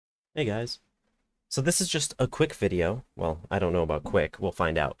Hey guys. So this is just a quick video. Well, I don't know about quick. We'll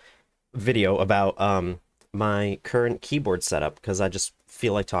find out. Video about my current keyboard setup because I just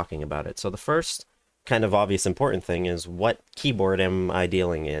feel like talking about it. So the first kind of obvious important thing is what keyboard am I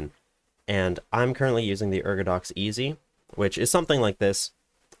dealing in? And I'm currently using the Ergodox Easy, which is something like this.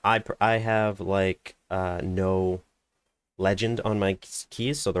 I have like no legend on my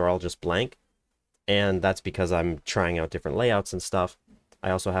keys, so they're all just blank. And that's because I'm trying out different layouts and stuff. I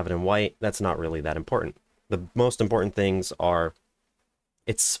also have it in white. That's not really that important. The most important things are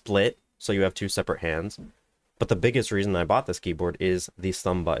it's split, so you have two separate hands. But the biggest reason I bought this keyboard is these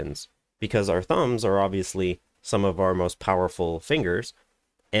thumb buttons, because our thumbs are obviously some of our most powerful fingers,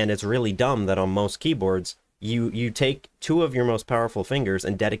 and it's really dumb that on most keyboards, you take two of your most powerful fingers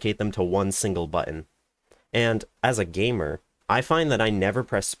and dedicate them to one single button. And as a gamer, I find that I never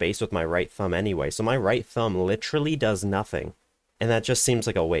press space with my right thumb anyway, so my right thumb literally does nothing. And that just seems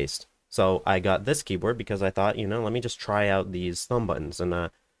like a waste. So I got this keyboard because I thought, let me just try out these thumb buttons, and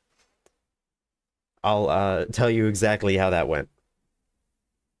I'll tell you exactly how that went.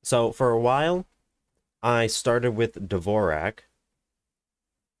 So for a while, I started with Dvorak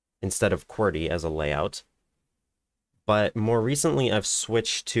instead of QWERTY as a layout, but more recently I've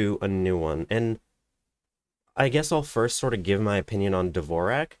switched to a new one, and I guess I'll first sort of give my opinion on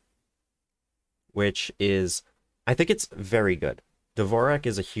Dvorak, which is, I think it's very good. Dvorak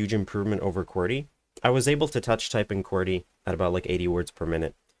is a huge improvement over QWERTY. I was able to touch type in QWERTY at about like 80 words per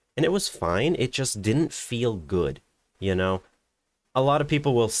minute, and it was fine. It just didn't feel good, you know? A lot of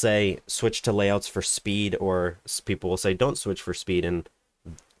people will say switch to layouts for speed, or people will say don't switch for speed, and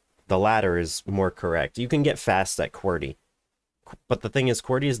the latter is more correct. You can get fast at QWERTY, but the thing is,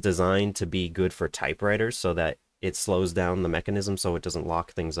 QWERTY is designed to be good for typewriters so that it slows down the mechanism so it doesn't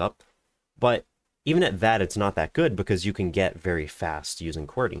lock things up. But even at that, it's not that good because you can get very fast using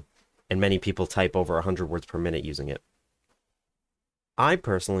QWERTY, and many people type over 100 words per minute using it. I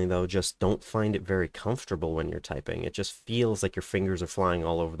personally, though, just don't find it very comfortable when you're typing. It just feels like your fingers are flying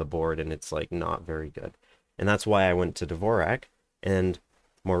all over the board, and it's like not very good. And that's why I went to Dvorak, and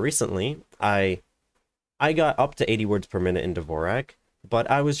more recently, I got up to 80 words per minute in Dvorak, but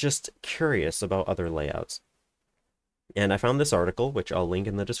I was just curious about other layouts. And I found this article, which I'll link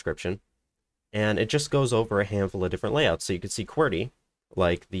in the description, and it just goes over a handful of different layouts. So you can see QWERTY,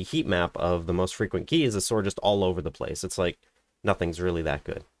 like the heat map of the most frequent keys, is sort of just all over the place. It's like nothing's really that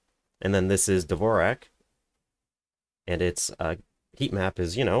good. And then this is Dvorak, and its heat map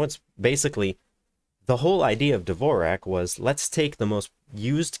is, it's basically the whole idea of Dvorak was let's take the most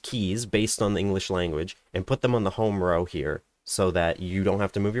used keys based on the English language and put them on the home row here so that you don't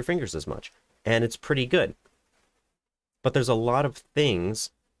have to move your fingers as much. And it's pretty good. But there's a lot of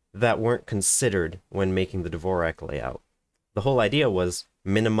things that weren't considered when making the Dvorak layout. The whole idea was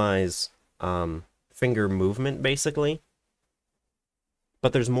minimize finger movement, basically.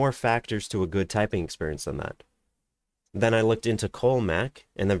 But there's more factors to a good typing experience than that. Then I looked into Colmac,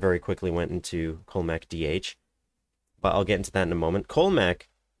 and then very quickly went into Colmac DH. But I'll get into that in a moment. Colmac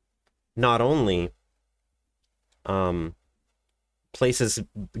not only places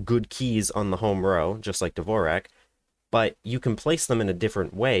good keys on the home row, just like Dvorak, but you can place them in a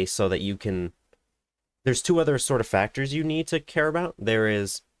different way so that you can... There's two other sort of factors you need to care about. There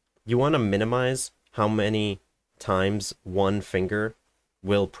is, you want to minimize how many times one finger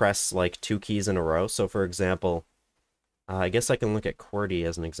will press like two keys in a row. So for example, I guess I can look at QWERTY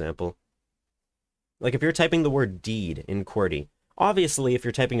as an example. Like if you're typing the word deed in QWERTY, obviously if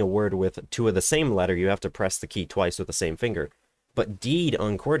you're typing a word with two of the same letter, you have to press the key twice with the same finger. But deed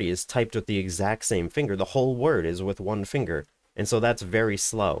on QWERTY is typed with the exact same finger. The whole word is with one finger. And so that's very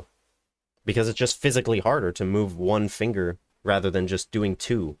slow, because it's just physically harder to move one finger rather than just doing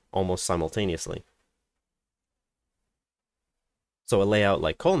two almost simultaneously. So a layout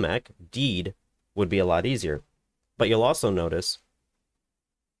like Colmac, deed, would be a lot easier. But you'll also notice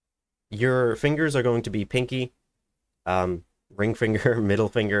your fingers are going to be pinky, ring finger, middle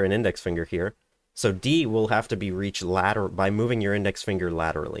finger, and index finger here. So D will have to be reached by moving your index finger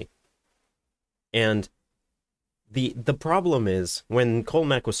laterally. And the problem is, when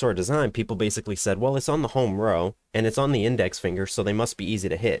Colmac was sort of designed, people basically said, well, it's on the home row, and it's on the index finger, so they must be easy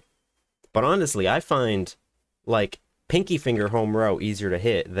to hit. But honestly, I find, like, pinky finger home row easier to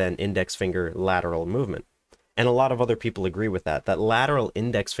hit than index finger lateral movement. And a lot of other people agree with that. That lateral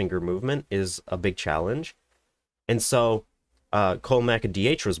index finger movement is a big challenge. And so Colmac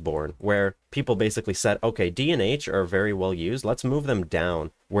DH was born, where people basically said, okay, D and H are very well used. Let's move them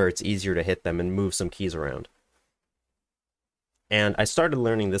down where it's easier to hit them and move some keys around. And I started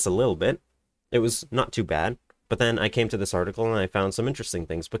learning this a little bit. It was not too bad. But then I came to this article and I found some interesting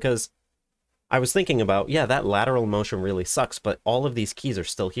things because I was thinking about, yeah, that lateral motion really sucks, but all of these keys are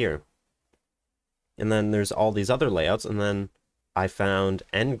still here. And then there's all these other layouts, and then I found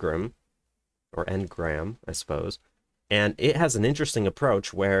Engram, or Engram, I suppose, and it has an interesting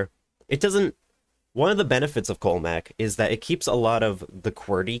approach where it doesn't... One of the benefits of Colmac is that it keeps a lot of the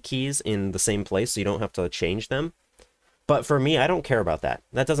QWERTY keys in the same place, so you don't have to change them. But for me, I don't care about that.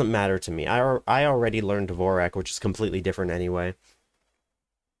 That doesn't matter to me. I already learned Dvorak, which is completely different anyway.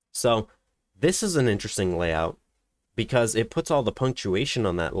 So this is an interesting layout because it puts all the punctuation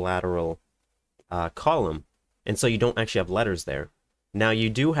on that lateral column, and so you don't actually have letters there. Now you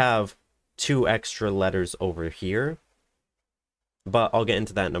do have 2 extra letters over here, but I'll get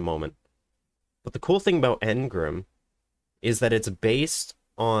into that in a moment. But the cool thing about Engram is that it's based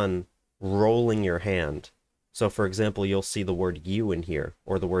on rolling your hand. So for example, you'll see the word you in here,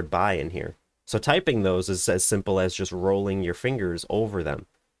 or the word bye in here. So typing those is as simple as just rolling your fingers over them.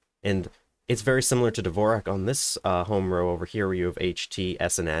 And it's very similar to Dvorak on this home row over here where you have H, T,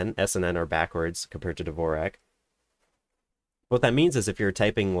 S, and N. S and N are backwards compared to Dvorak. What that means is if you're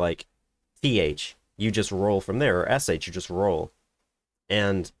typing like TH, you just roll from there, or SH, you just roll.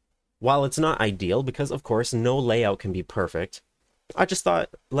 And while it's not ideal, because of course no layout can be perfect, I just thought,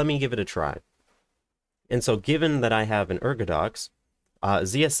 let me give it a try. And so given that I have an Ergodox,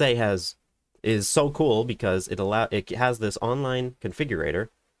 ZSA is so cool because it has this online configurator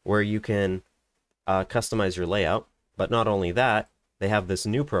where you can customize your layout. But not only that, they have this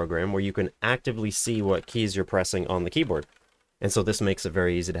new program where you can actively see what keys you're pressing on the keyboard. And so this makes it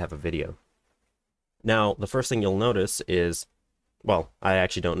very easy to have a video. Now, the first thing you'll notice is, well, I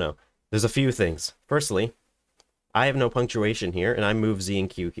actually don't know. There's a few things. Firstly, I have no punctuation here, and I move Z and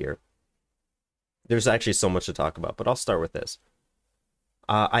Q here. There's actually so much to talk about, but I'll start with this.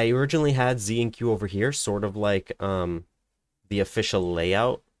 I originally had Z and Q over here, sort of like the official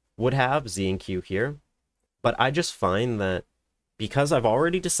layout would have, Z and Q here. But I just find that because I've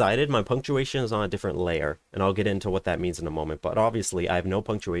already decided my punctuation is on a different layer, and I'll get into what that means in a moment, but obviously I have no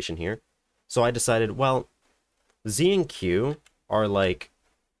punctuation here. So I decided, well, Z and Q are like,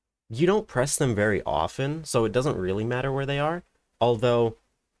 you don't press them very often, so it doesn't really matter where they are. Although,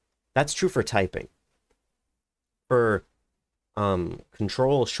 that's true for typing. For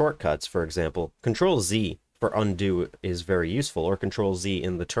control shortcuts, for example, Control Z for undo is very useful, or Control Z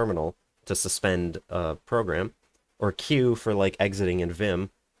in the terminal to suspend a program, or Q for like exiting in Vim.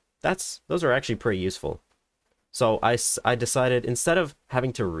 Those are actually pretty useful. So I decided instead of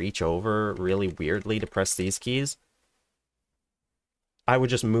having to reach over really weirdly to press these keys, I would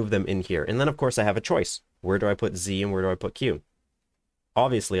just move them in here. And then of course I have a choice. Where do I put Z and where do I put Q?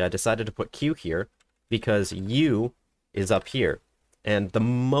 Obviously I decided to put Q here because U is up here. And the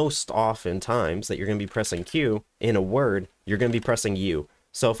most often times that you're going to be pressing Q in a word, you're going to be pressing U.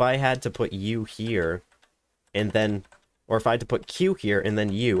 So if I had to put U here and then, or if I had to put Q here and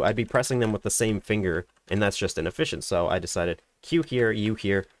then U, I'd be pressing them with the same finger, and that's just inefficient. So I decided Q here, U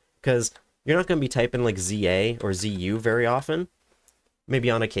here, because you're not going to be typing like ZA or ZU very often. Maybe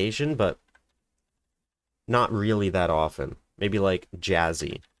on occasion, but not really that often. Maybe like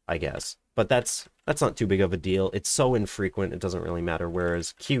jazzy, I guess. But that's not too big of a deal. It's so infrequent, it doesn't really matter.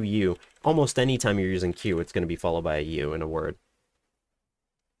 Whereas QU, almost any time you're using Q, it's going to be followed by a U in a word.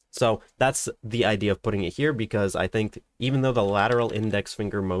 So that's the idea of putting it here, because I think even though the lateral index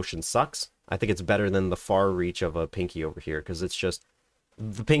finger motion sucks, I think it's better than the far reach of a pinky over here, because it's just,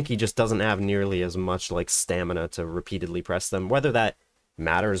 the pinky just doesn't have nearly as much like stamina to repeatedly press them. Whether that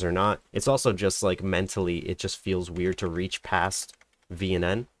matters or not, it's also just like mentally, it just feels weird to reach past V and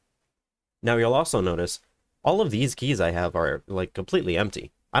N. Now you'll also notice all of these keys I have are like completely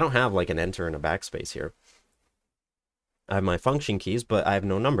empty. I don't have like an enter and a backspace here. I have my function keys, but I have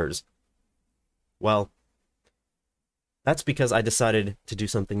no numbers. Well, that's because I decided to do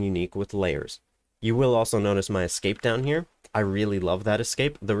something unique with layers. You will also notice my escape down here. I really love that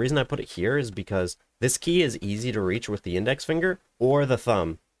escape. The reason I put it here is because this key is easy to reach with the index finger or the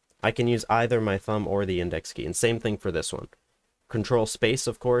thumb. I can use either my thumb or the index key, and same thing for this one. Control space,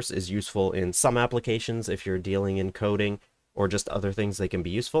 of course, is useful in some applications if you're dealing in coding or just other things they can be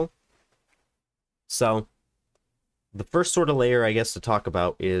useful. So the first sort of layer, I guess, to talk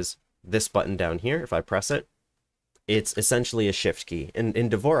about is this button down here. If I press it, it's essentially a shift key. In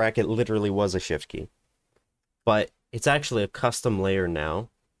Dvorak, it literally was a shift key. But it's actually a custom layer now,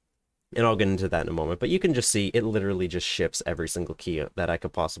 and I'll get into that in a moment. But you can just see it literally just shifts every single key that I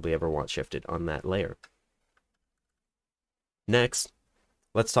could possibly ever want shifted on that layer. Next,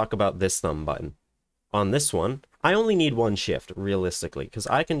 let's talk about this thumb button. On this one, I only need one shift, realistically, because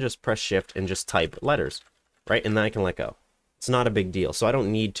I can just press shift and just type letters. right? And then I can let go. It's not a big deal. So I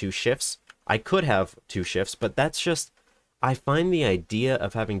don't need 2 shifts. I could have 2 shifts, but that's just, I find the idea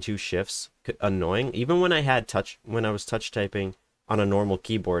of having 2 shifts annoying. Even when when I was touch typing on a normal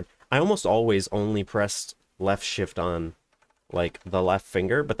keyboard, I almost always only pressed left shift on like the left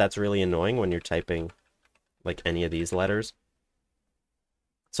finger, but that's really annoying when you're typing like any of these letters.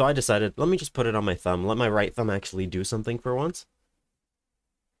 So I decided, let me just put it on my thumb, let my right thumb actually do something for once.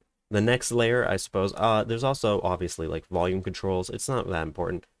 The next layer, I suppose, there's also obviously like volume controls. It's not that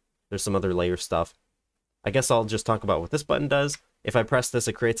important. There's some other layer stuff. I guess I'll just talk about what this button does. If I press this,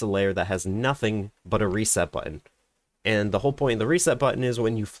 it creates a layer that has nothing but a reset button. And the whole point of the reset button is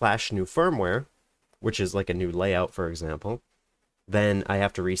when you flash new firmware, which is like a new layout, for example, then I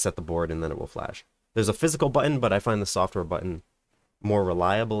have to reset the board and then it will flash. There's a physical button, but I find the software button more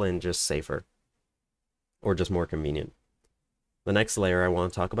reliable and just safer, or just more convenient. The next layer I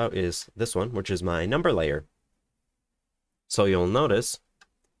want to talk about is this one, which is my number layer. So you'll notice,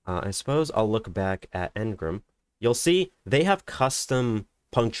 I suppose I'll look back at Engram. You'll see they have custom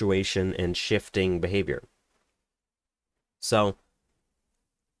punctuation and shifting behavior. So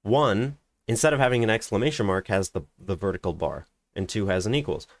 1, instead of having an exclamation mark, has the vertical bar, and 2 has an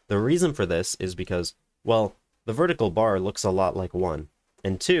equals. The reason for this is because, well, the vertical bar looks a lot like 1,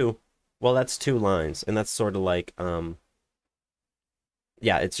 and 2, well, that's 2 lines, and that's sort of like,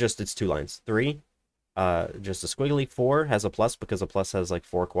 yeah, it's 2 lines. 3, just a squiggly. 4 has a plus because a plus has like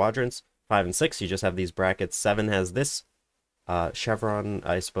 4 quadrants. 5 and 6, you just have these brackets. 7 has this chevron,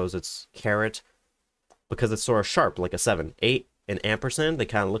 I suppose it's caret, because it's sort of sharp, like a 7. 8 and ampersand, they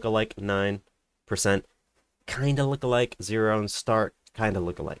kind of look alike. 9%, kind of look alike. 0 and start, kind of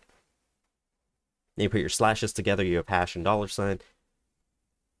look alike. Then you put your slashes together, you have hash and $sign.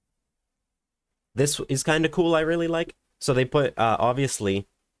 This is kind of cool, I really like. So they put, obviously,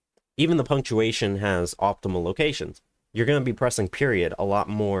 even the punctuation has optimal locations. You're going to be pressing period a lot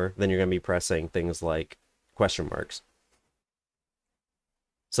more than you're going to be pressing things like question marks.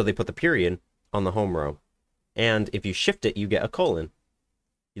 So they put the period on the home row. And if you shift it, you get a colon.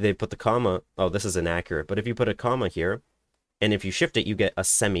 They put the comma, oh, this is inaccurate, but if you put a comma here, and if you shift it, you get a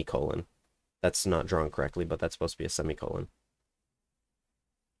semicolon. That's not drawn correctly, but that's supposed to be a semicolon.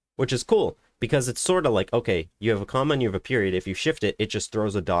 Which is cool, because it's sort of like, okay, you have a comma and you have a period. If you shift it, it just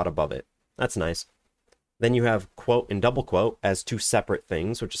throws a dot above it. That's nice. Then you have quote and double quote as 2 separate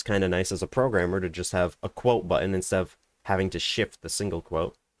things, which is kind of nice as a programmer to just have a quote button instead of having to shift the single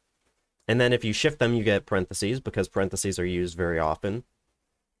quote. And then if you shift them, you get parentheses, because parentheses are used very often.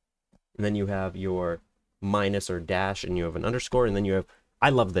 And then you have your minus or dash, and you have an underscore, and then you have, I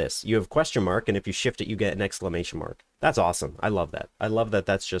love this, you have question mark, and if you shift it, you get an exclamation mark. That's awesome. I love that. I love that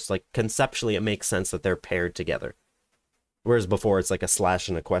that's just like, conceptually, it makes sense that they're paired together. Whereas before, it's like a slash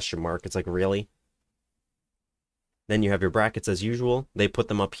and a question mark. It's like, really? Then you have your brackets as usual. They put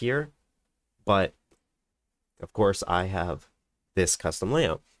them up here, but of course I have this custom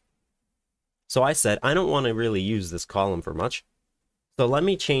layout. So I said, I don't want to really use this column for much. So let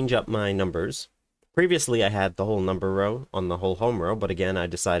me change up my numbers. Previously I had the whole number row on the whole home row, but again I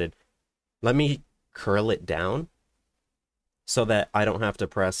decided, let me curl it down so that I don't have to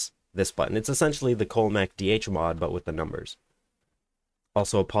press this button. It's essentially the Colmac DH mod, but with the numbers.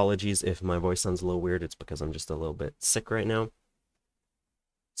 Also, apologies if my voice sounds a little weird. It's because I'm just a little bit sick right now.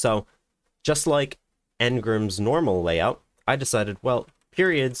 So, just like Engram's normal layout, I decided, well,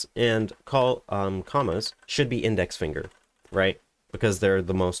 periods and commas should be index finger, right? Because they're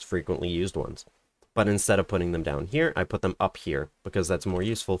the most frequently used ones. But instead of putting them down here, I put them up here, because that's more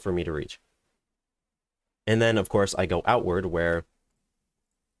useful for me to reach. And then, of course, I go outward, where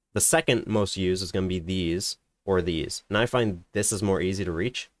the second most used is going to be these, or these. And I find this is more easy to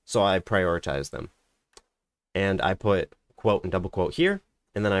reach, so I prioritize them. And I put quote and double quote here,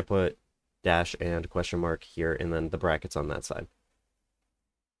 and then I put dash and question mark here, and then the brackets on that side.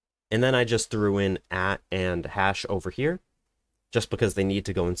 And then I just threw in at and hash over here, just because they need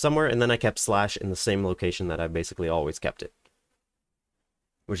to go in somewhere, and then I kept slash in the same location that I basically always kept it,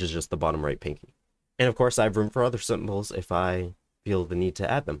 which is just the bottom right pinky. And of course I have room for other symbols if I feel the need to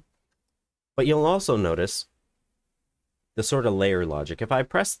add them. But you'll also notice the sort of layer logic. If I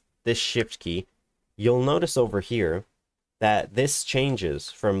press this shift key, you'll notice over here that this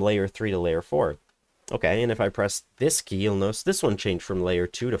changes from layer 3 to layer 4. Okay, and if I press this key, you'll notice this one changed from layer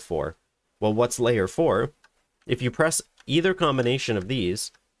 2 to 4. Well, what's layer 4? If you press either combination of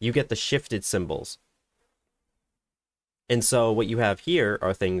these, you get the shifted symbols. And so what you have here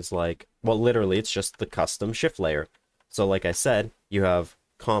are things like, well, literally, it's just the custom shift layer. So like I said, you have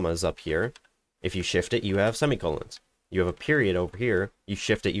commas up here. If you shift it, you have semicolons. You have a period over here. You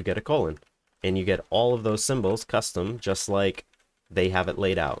shift it, you get a colon. and you get all of those symbols custom, just like they have it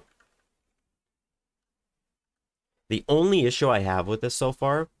laid out. The only issue I have with this so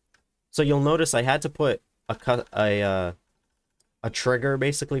far, so you'll notice I had to put a trigger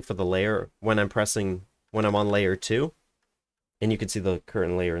basically for the layer when I'm on layer 2, and you can see the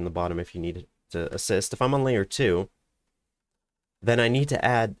current layer in the bottom if you need to assist. If I'm on layer 2, then I need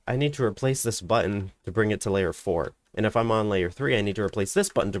to replace this button to bring it to layer 4. And if I'm on layer 3, I need to replace this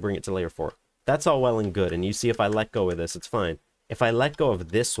button to bring it to layer 4. That's all well and good, and you see if I let go of this, it's fine. If I let go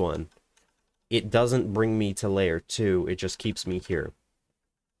of this one, it doesn't bring me to layer 2, it just keeps me here.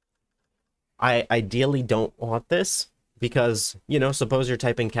 I ideally don't want this, because, you know, suppose you're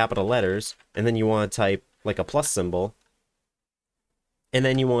typing capital letters, and then you want to type, like, a plus symbol, and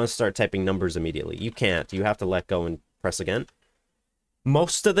then you want to start typing numbers immediately. You can't. You have to let go and press again.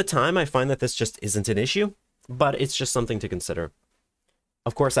 Most of the time, I find that this just isn't an issue, but it's just something to consider.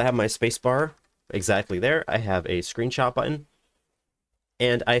 Of course, I have my spacebar exactly there. I have a screenshot button,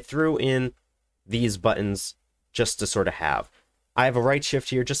 and I threw in these buttons just to sort of have. I have a right shift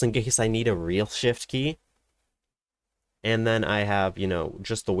here just in case I need a real shift key. And then I have, you know,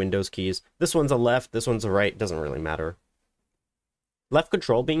 just the Windows keys. This one's a left, this one's a right, doesn't really matter. Left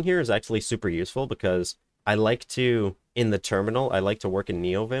control being here is actually super useful because I like to, in the terminal, I like to work in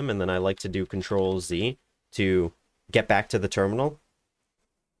NeoVim, and then I like to do Control Z to get back to the terminal.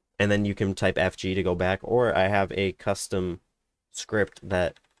 And then you can type FG to go back, or I have a custom script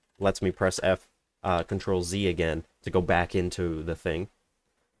that lets me press Control Z again to go back into the thing.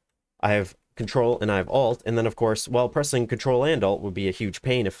 I have Control and I have Alt, and then of course, well, pressing Control and Alt would be a huge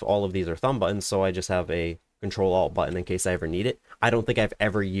pain if all of these are thumb buttons, so I just have a Control Alt button in case I ever need it. I don't think I've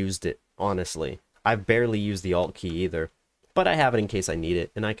ever used it, honestly. I've barely used the Alt key either, but I have it in case I need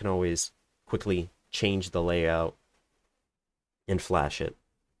it, and I can always quickly change the layout and flash it.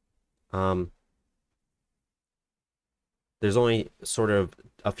 There's only sort of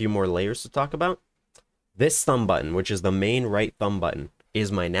a few more layers to talk about. This thumb button, which is the main right thumb button,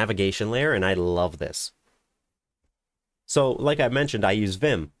 is my navigation layer, and I love this. So, like I mentioned, I use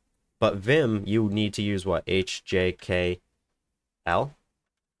Vim, but Vim, you need to use what? H, J, K, L?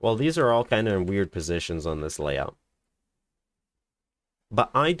 Well, these are all kind of in weird positions on this layout. But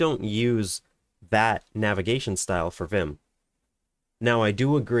I don't use that navigation style for Vim. Now, I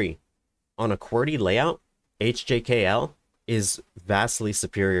do agree. On a QWERTY layout, HJKL is vastly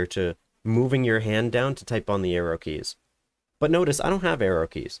superior to moving your hand down to type on the arrow keys. But notice, I don't have arrow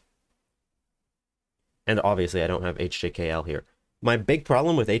keys. And obviously, I don't have HJKL here. My big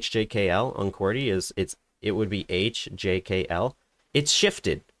problem with HJKL on QWERTY is it would be HJKL. It's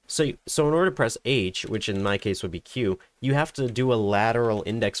shifted. So in order to press H, which in my case would be Q, you have to do a lateral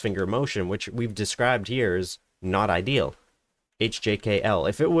index finger motion, which we've described here is not ideal. HJKL.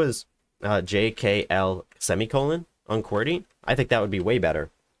 If it was JKL semicolon on QWERTY, I think that would be way better.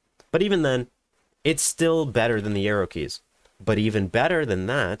 But even then, it's still better than the arrow keys. But even better than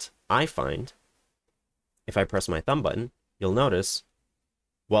that, I find, if I press my thumb button, you'll notice,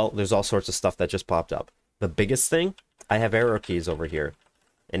 well, there's all sorts of stuff that just popped up. The biggest thing, I have arrow keys over here.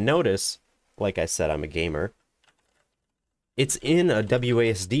 And notice, like I said, I'm a gamer. It's in a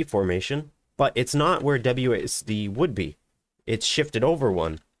WASD formation, but it's not where WASD would be. It's shifted over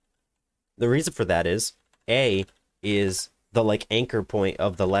one. The reason for that is, A is the like anchor point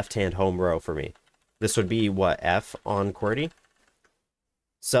of the left-hand home row for me. This would be what, F on QWERTY?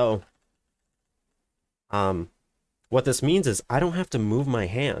 So, what this means is I don't have to move my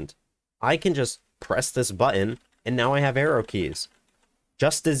hand. I can just press this button, and now I have arrow keys.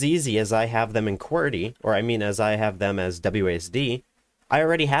 Just as easy as I have them in QWERTY, or I mean as I have them as WASD, I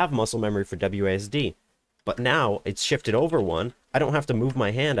already have muscle memory for WASD. But now, it's shifted over one, I don't have to move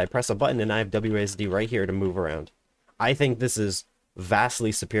my hand, I press a button and I have WASD right here to move around. I think this is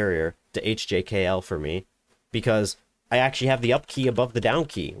vastly superior to HJKL for me, because I actually have the up key above the down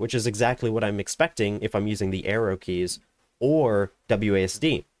key, which is exactly what I'm expecting if I'm using the arrow keys or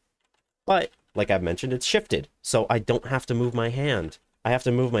WASD. But, like I've mentioned, it's shifted, so I don't have to move my hand. I have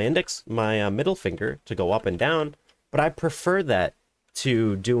to move my index, my middle finger to go up and down, but I prefer that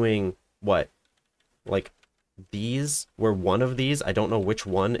to doing, what, like these, where one of these, I don't know which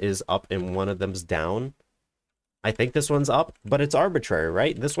one is up and one of them's down. I think this one's up, but it's arbitrary,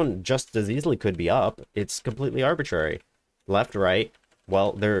 right? This one just as easily could be up. It's completely arbitrary. Left, right,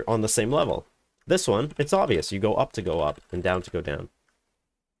 well, they're on the same level. This one, it's obvious. You go up to go up and down to go down.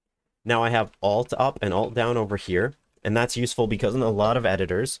 Now I have Alt up and Alt down over here, and that's useful because in a lot of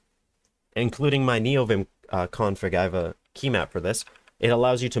editors, including my NeoVim config, I have a key map for this. It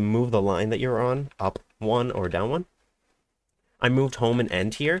allows you to move the line that you're on up one or down one. I moved home and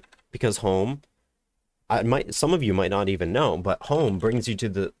end here, because home, some of you might not even know, but home brings you to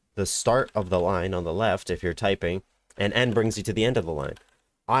the start of the line on the left if you're typing, and end brings you to the end of the line.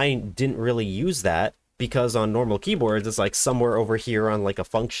 I didn't really use that because on normal keyboards, it's like somewhere over here on like a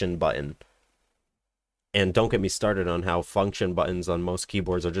function button. And don't get me started on how function buttons on most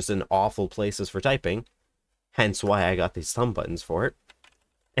keyboards are just in awful places for typing. Hence why I got these thumb buttons for it.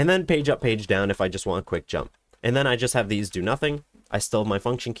 And then page up, page down if I just want a quick jump. And then I just have these do nothing. I still have my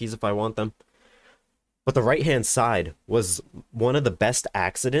function keys if I want them. But the right-hand side was one of the best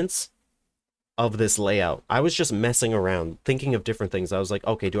accidents of this layout. I was just messing around, thinking of different things. I was like,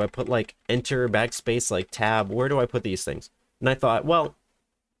 okay, do I put like enter, backspace, like tab? Where do I put these things? And I thought, well,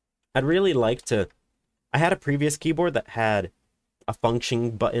 I'd really like to... I had a previous keyboard that had a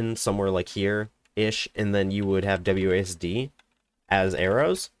function button somewhere like here-ish, and then you would have WASD as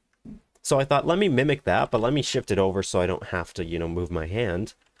arrows. So I thought, let me mimic that, but let me shift it over so I don't have to, you know, move my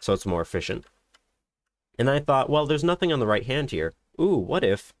hand, so it's more efficient. And I thought, well, there's nothing on the right hand here. Ooh, what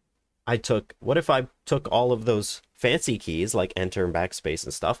if I took all of those fancy keys, like enter and backspace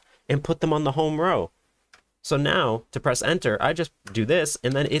and stuff, and put them on the home row? So now, to press enter, I just do this,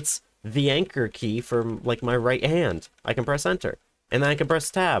 and then it's the anchor key for, like, my right hand. I can press enter, and then I can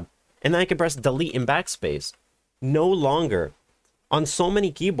press tab, and then I can press delete and backspace. No longer. On so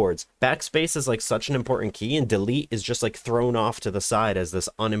many keyboards, backspace is, like, such an important key, and delete is just, like, thrown off to the side as this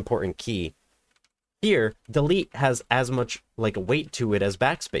unimportant key. Here, delete has as much, like, weight to it as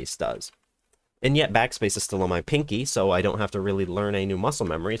backspace does. And yet, backspace is still on my pinky, so I don't have to really learn a new muscle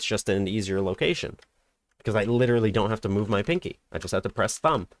memory. It's just in an easier location. Because I literally don't have to move my pinky. I just have to press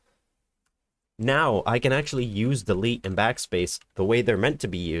thumb. Now, I can actually use delete and backspace the way they're meant to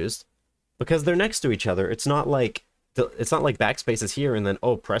be used, because they're next to each other. It's not like backspace is here and then,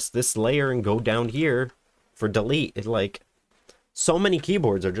 oh, press this layer and go down here for delete. It's like, so many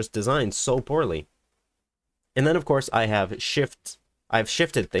keyboards are just designed so poorly. And then, of course, I've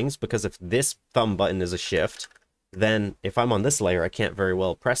shifted things, because if this thumb button is a shift, then if I'm on this layer, I can't very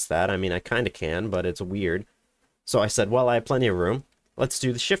well press that. I mean, I kind of can, but it's weird. So I said, well, I have plenty of room. Let's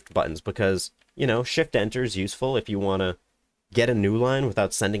do the shift buttons, because, you know, shift enter is useful if you want to get a new line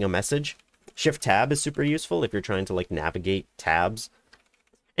without sending a message. Shift tab is super useful if you're trying to, like, navigate tabs.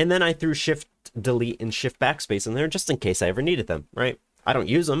 And then I threw shift delete and shift backspace in there just in case I ever needed them, right? I don't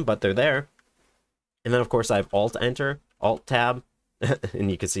use them, but they're there. And then, of course, I have Alt-Enter, Alt-Tab, and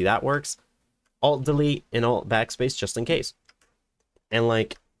you can see that works. Alt-Delete and Alt-Backspace just in case. And,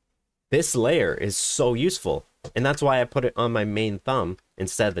 like, this layer is so useful. And that's why I put it on my main thumb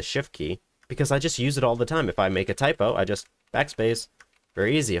instead of the Shift key, because I just use it all the time. If I make a typo, I just Backspace.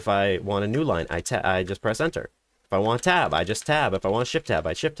 Very easy. If I want a new line, I just press Enter. If I want Tab, I just Tab. If I want Shift Tab,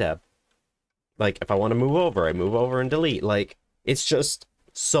 I Shift Tab. Like, if I want to move over, I move over and delete. Like, it's just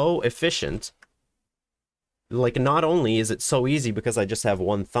so efficient. Like, not only is it so easy because I just have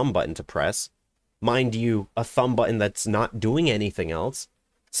one thumb button to press, mind you, a thumb button that's not doing anything else.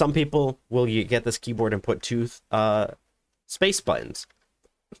 Some people will get this keyboard and put two space buttons.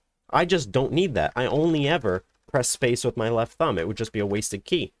 I just don't need that. I only ever press space with my left thumb. It would just be a wasted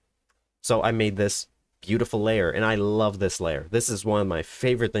key. So I made this beautiful layer, and I love this layer. This is one of my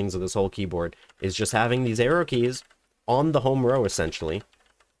favorite things of this whole keyboard, is just having these arrow keys on the home row, essentially,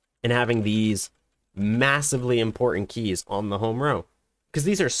 and having these massively important keys on the home row, because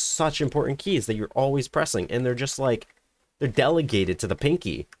these are such important keys that you're always pressing, and they're just like, they're delegated to the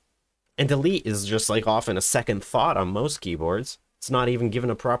pinky. And delete is just like often a second thought on most keyboards. It's not even given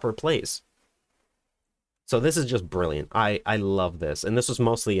a proper place. So this is just brilliant. I love this, and this was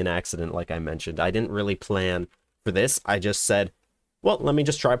mostly an accident, like I mentioned. I didn't really plan for this. I just said, well, let me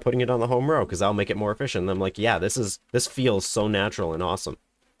just try putting it on the home row because I'll make it more efficient. And I'm like, yeah, this feels so natural and awesome.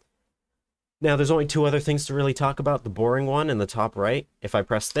 Now, there's only two other things to really talk about. The boring one in the top right. If I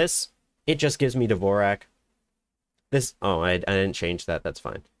press this, it just gives me Dvorak. This, oh, I didn't change that. That's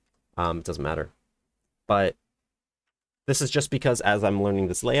fine. It doesn't matter. But this is just because as I'm learning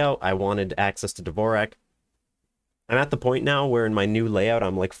this layout, I wanted access to Dvorak. I'm at the point now where in my new layout,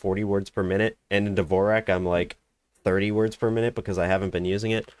 I'm like 40 words per minute. And in Dvorak, I'm like 30 words per minute because I haven't been using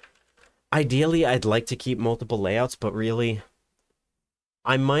it. Ideally, I'd like to keep multiple layouts, but really,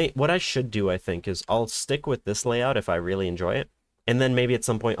 what I should do, I think, is I'll stick with this layout if I really enjoy it. And then maybe at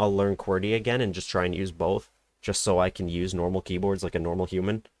some point I'll learn QWERTY again and just try and use both, just so I can use normal keyboards like a normal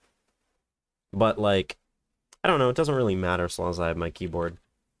human. But, like, I don't know, it doesn't really matter as long as I have my keyboard.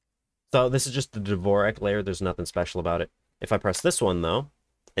 So this is just the Dvorak layer, there's nothing special about it. If I press this one, though,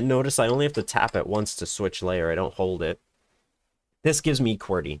 and notice I only have to tap it once to switch layer, I don't hold it. This gives me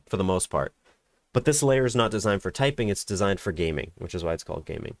QWERTY, for the most part. But this layer is not designed for typing, it's designed for gaming, which is why it's called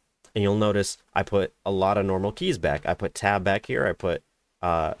gaming. And you'll notice I put a lot of normal keys back. I put tab back here. I put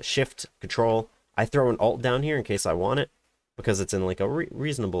shift, control. I throw an alt down here in case I want it, because it's in like a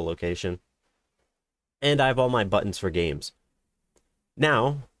reasonable location. And I have all my buttons for games.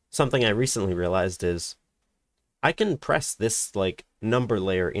 Now, something I recently realized is I can press this like number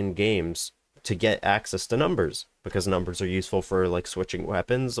layer in games to get access to numbers, because numbers are useful for like switching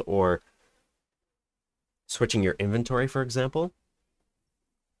weapons or switching your inventory, for example.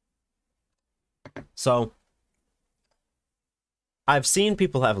 So I've seen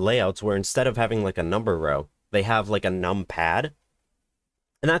people have layouts where instead of having like a number row, they have like a num pad.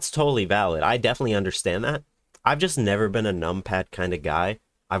 And that's totally valid. I definitely understand that. I've just never been a numpad kind of guy.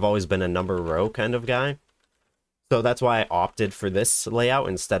 I've always been a number row kind of guy. So that's why I opted for this layout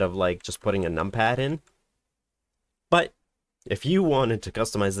instead of like just putting a numpad in. But if you wanted to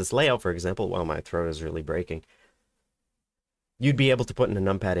customize this layout, for example, well, my throat is really breaking, you'd be able to put in a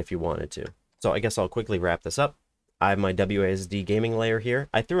numpad if you wanted to. So I guess I'll quickly wrap this up. I have my WASD gaming layer here.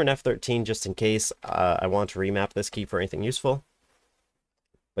 I threw an F13 just in case I want to remap this key for anything useful.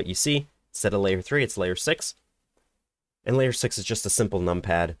 But you see, instead of layer 3, it's layer 6. And layer 6 is just a simple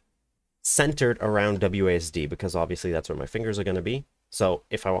numpad centered around WASD, because obviously that's where my fingers are going to be. So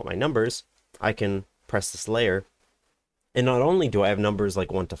if I want my numbers, I can press this layer. And not only do I have numbers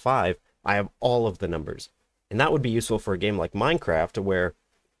like 1 to 5, I have all of the numbers. And that would be useful for a game like Minecraft, where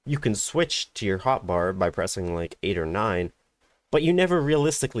you can switch to your hotbar by pressing like 8 or 9, but you never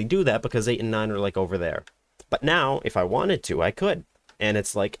realistically do that because 8 and 9 are like over there. But now, if I wanted to, I could. And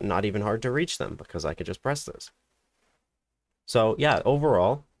it's like not even hard to reach them because I could just press this. So yeah,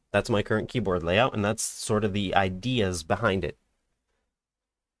 overall, that's my current keyboard layout, and that's sort of the ideas behind it.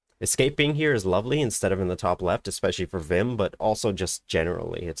 Escape being here is lovely instead of in the top left, especially for Vim, but also just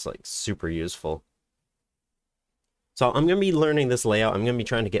generally, it's like super useful. So I'm going to be learning this layout. I'm going to be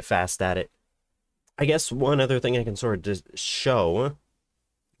trying to get fast at it. I guess one other thing I can sort of just show...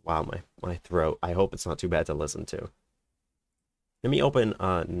 Wow, my throat. I hope it's not too bad to listen to. Let me open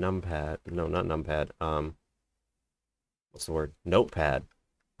numpad. No, not numpad. What's the word? Notepad.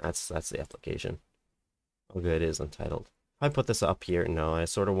 That's the application. Oh, good, it is untitled. If I put this up here, no, I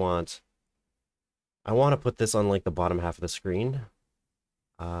sort of want... I want to put this on like the bottom half of the screen.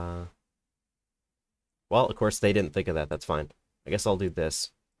 Well, of course, they didn't think of that. That's fine. I guess I'll do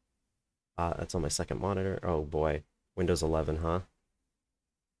this. That's on my second monitor. Oh, boy. Windows 11, huh?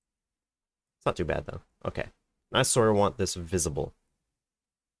 It's not too bad, though. Okay. I sort of want this visible.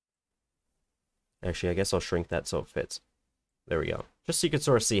 Actually, I guess I'll shrink that so it fits. There we go. Just so you can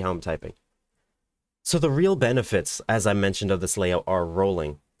sort of see how I'm typing. So the real benefits, as I mentioned, of this layout are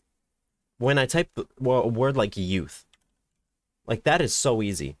rolling. When I type a word like youth, like that is so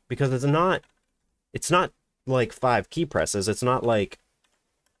easy because it's not like 5 key presses. It's not like,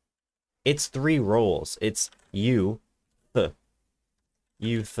 it's 3 rolls. It's you, the,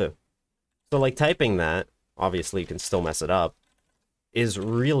 youth. So like typing that, obviously you can still mess it up, is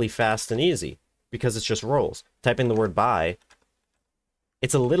really fast and easy because it's just rolls. Typing the word bye,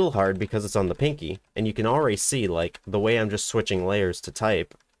 it's a little hard because it's on the pinky, and you can already see like the way I'm just switching layers to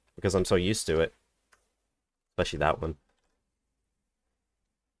type because I'm so used to it, especially that one.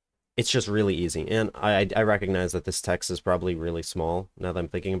 It's just really easy, and I recognize that this text is probably really small now that I'm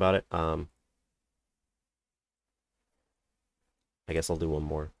thinking about it. I guess I'll do one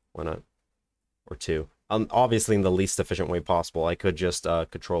more. Why not? Or 2. Obviously in the least efficient way possible. I could just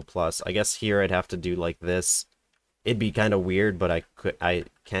Control plus. I guess here I'd have to do like this. It'd be kind of weird, but I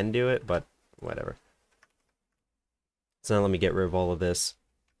can do it, but whatever. So now let me get rid of all of this.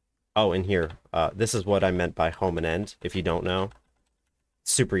 Oh, and here, this is what I meant by home and end, if you don't know.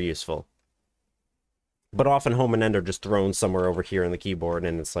 Super useful. But often home and end are just thrown somewhere over here on the keyboard,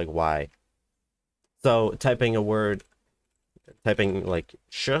 and it's like, why? So typing a word, typing like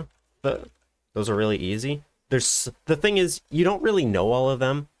sh, those are really easy. The thing is, you don't really know all of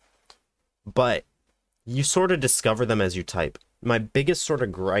them, but you sort of discover them as you type. My biggest sort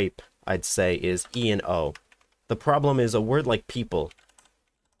of gripe, I'd say, is E and O. The problem is a word like people.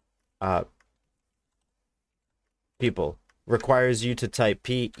 People requires you to type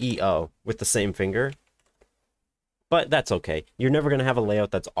P-E-O with the same finger. But that's okay. You're never going to have a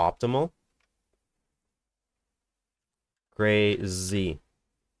layout that's optimal. Crazy.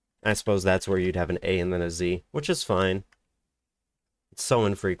 I suppose that's where you'd have an A and then a Z, which is fine. It's so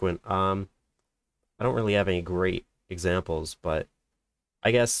infrequent. I don't really have any great examples, but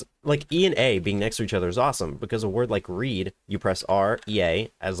I guess like E and A being next to each other is awesome because a word like read, you press R, E-A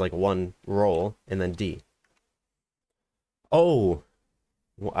as like one roll, and then D. Oh,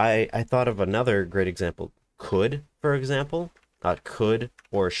 I thought of another great example. Could, for example. could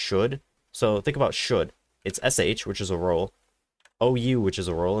or should. So think about should. It's SH, which is a roll, OU, which is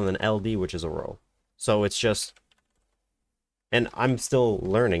a roll, and then LD, which is a roll. So it's just, and I'm still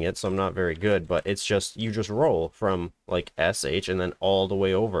learning it, so I'm not very good, but it's just, you just roll from like SH and then all the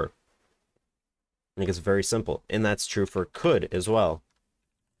way over. I think it's very simple. And that's true for could as well.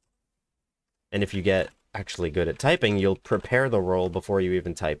 And if you get actually good at typing, you'll prepare the roll before you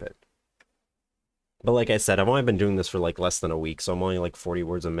even type it. But like I said, I've only been doing this for like less than a week, so I'm only like 40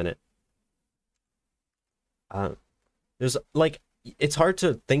 words a minute. There's like, it's hard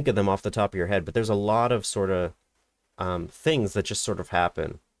to think of them off the top of your head, but there's a lot of sort of things that just sort of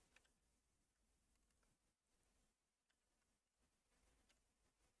happen.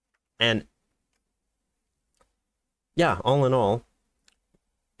 And yeah, all in all,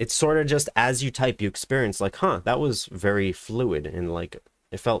 it's sort of just as you type, you experience like, huh, that was very fluid and like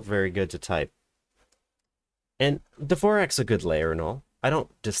it felt very good to type. And Dvorak's a good layer and all. I don't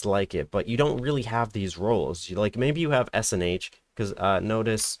dislike it, but you don't really have these rolls. Like maybe you have S and H, because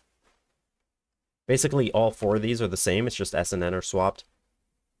notice basically all four of these are the same. It's just S and N are swapped.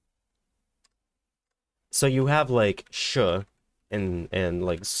 So you have like sh and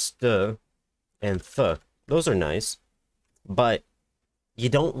like st and th. Those are nice, but you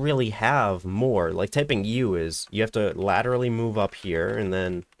don't really have more. Like typing U is, you have to laterally move up here and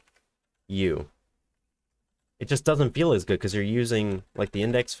then U. It just doesn't feel as good because you're using like the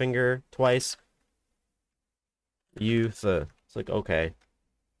index finger twice. U, th. It's like, okay.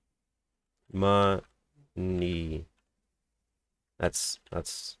 Ma, ni. That's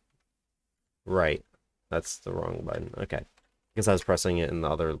right. That's the wrong button. Okay. Because I was pressing it in the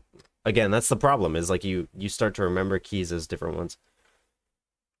other. Again, that's the problem, is like you start to remember keys as different ones.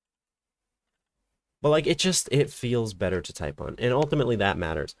 But like it feels better to type on. And ultimately that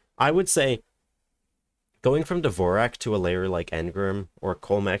matters. I would say going from Dvorak to a layer like Engram or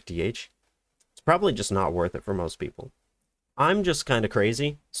Colmac DH, it's probably just not worth it for most people. I'm just kind of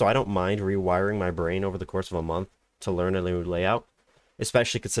crazy, so I don't mind rewiring my brain over the course of a month to learn a new layout,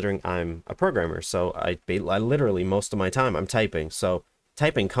 especially considering I'm a programmer. So I literally, most of my time, I'm typing. So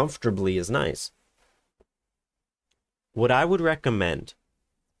typing comfortably is nice. What I would recommend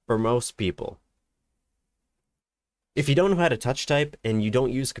for most people, if you don't know how to touch type and you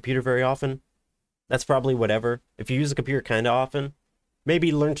don't use a computer very often, that's probably whatever. If you use a computer kind of often,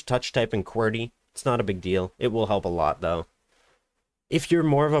 maybe learn to touch type in QWERTY. It's not a big deal. It will help a lot, though. If you're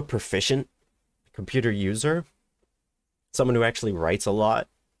more of a proficient computer user, someone who actually writes a lot,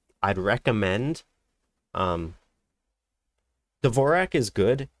 I'd recommend Dvorak is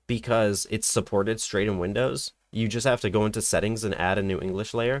good because it's supported straight in Windows. You just have to go into settings and add a new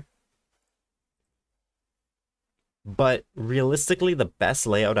English layer. But realistically, the best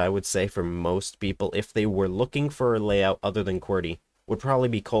layout I would say for most people, if they were looking for a layout other than QWERTY, would probably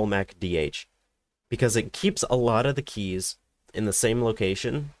be Colmac DH. Because it keeps a lot of the keys in the same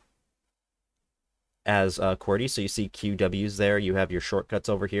location as QWERTY. So you see QW's there, you have your shortcuts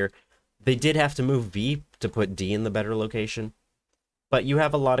over here. They did have to move V to put D in the better location. But you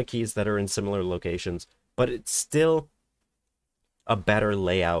have a lot of keys that are in similar locations. But it's still a better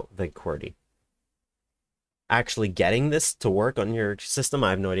layout than QWERTY. Actually getting this to work on your system, I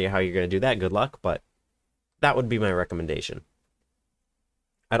have no idea how you're going to do that. Good luck, but that would be my recommendation.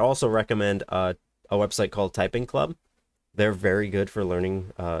 I'd also recommend a website called Typing Club. They're very good for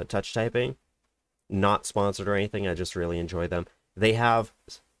learning touch typing. Not sponsored or anything. I just really enjoy them. They have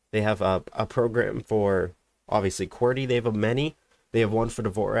a program for, obviously, QWERTY. They have many. They have one for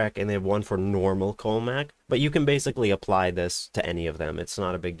Dvorak, and they have one for normal Colmac. But you can basically apply this to any of them. It's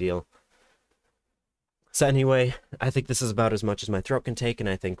not a big deal. So anyway, I think this is about as much as my throat can take, and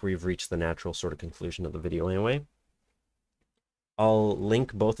I think we've reached the natural sort of conclusion of the video anyway. I'll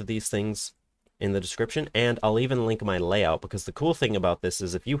link both of these things in the description, and I'll even link my layout, because the cool thing about this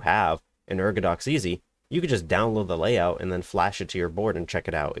is if you have an Ergodox Easy, you could just download the layout and then flash it to your board and check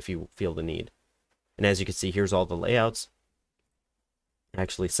it out if you feel the need. And as you can see, here's all the layouts,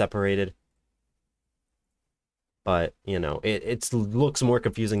 actually separated. But, you know, it looks more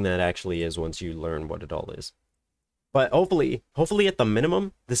confusing than it actually is once you learn what it all is. But hopefully at the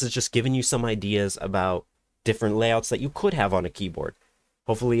minimum, this is just giving you some ideas about different layouts that you could have on a keyboard.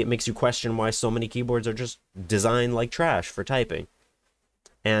 Hopefully it makes you question why so many keyboards are just designed like trash for typing.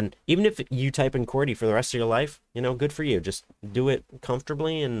 And even if you type in QWERTY for the rest of your life, you know, good for you. Just do it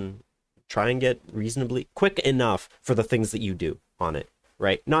comfortably and try and get reasonably quick enough for the things that you do on it.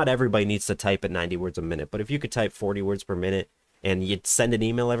 Right? Not everybody needs to type at 90 words a minute, but if you could type 40 words per minute and you'd send an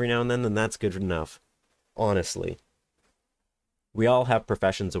email every now and then that's good enough. Honestly. We all have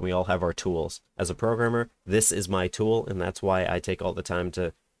professions and we all have our tools. As a programmer, this is my tool, and that's why I take all the time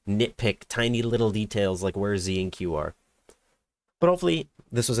to nitpick tiny little details like where Z and Q are. But hopefully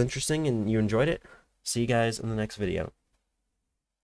this was interesting and you enjoyed it. See you guys in the next video.